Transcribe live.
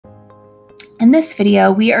In this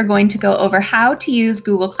video, we are going to go over how to use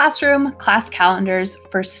Google Classroom class calendars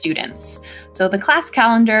for students. So the class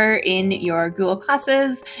calendar in your Google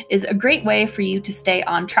Classes is a great way for you to stay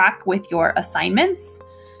on track with your assignments.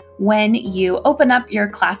 When you open up your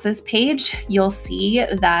classes page, you'll see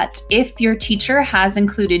that if your teacher has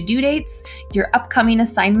included due dates, your upcoming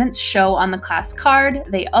assignments show on the class card.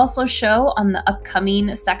 They also show on the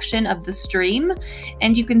upcoming section of the stream,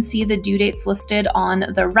 and you can see the due dates listed on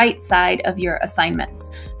the right side of your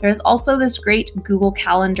assignments. There's also this great Google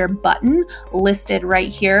Calendar button listed right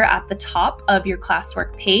here at the top of your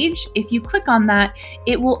classwork page. If you click on that,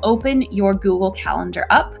 it will open your Google Calendar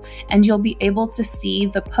up, and you'll be able to see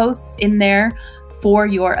the posts in there for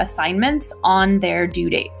your assignments on their due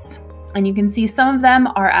dates. And you can see some of them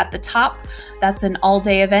are at the top. That's an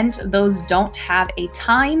all-day event. Those don't have a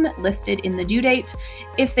time listed in the due date.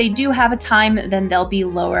 If they do have a time, then they'll be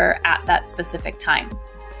lower at that specific time.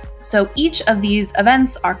 So each of these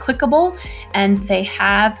events are clickable, and they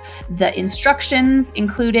have the instructions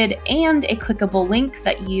included and a clickable link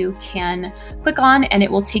that you can click on, and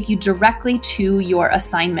it will take you directly to your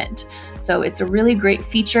assignment. So it's a really great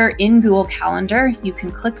feature in Google Calendar. You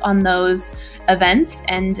can click on those events,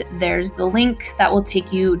 and there's the link that will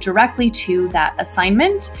take you directly to that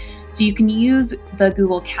assignment. So you can use the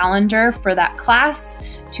Google Calendar for that class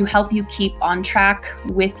to help you keep on track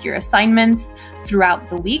with your assignments throughout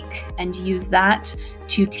the week, and use that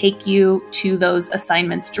to take you to those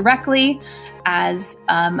assignments directly as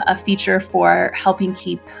a feature for helping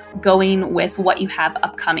keep going with what you have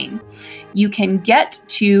upcoming. You can get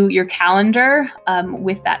to your calendar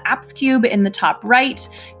with that Apps cube in the top right.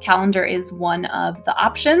 Calendar is one of the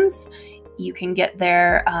options. You can get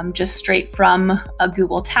there just straight from a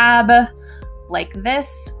Google tab like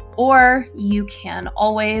this, or you can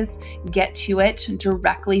always get to it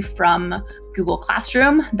directly from Google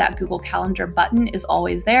Classroom. That Google Calendar button is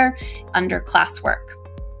always there under classwork.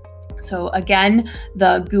 So again,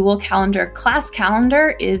 the Google Calendar class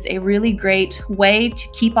calendar is a really great way to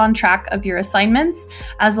keep on track of your assignments.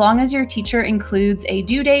 As long as your teacher includes a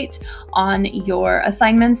due date on your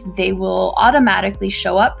assignments, they will automatically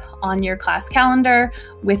show up on your class calendar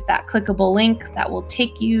with that clickable link that will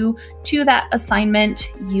take you to that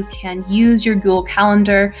assignment. You can use your Google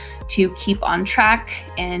Calendar to keep on track,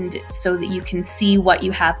 and so that you can see what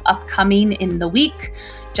you have upcoming in the week,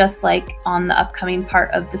 just like on the upcoming part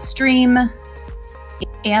of the stream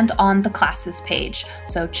and on the classes page.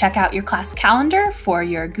 So check out your class calendar for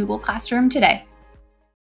your Google Classroom today.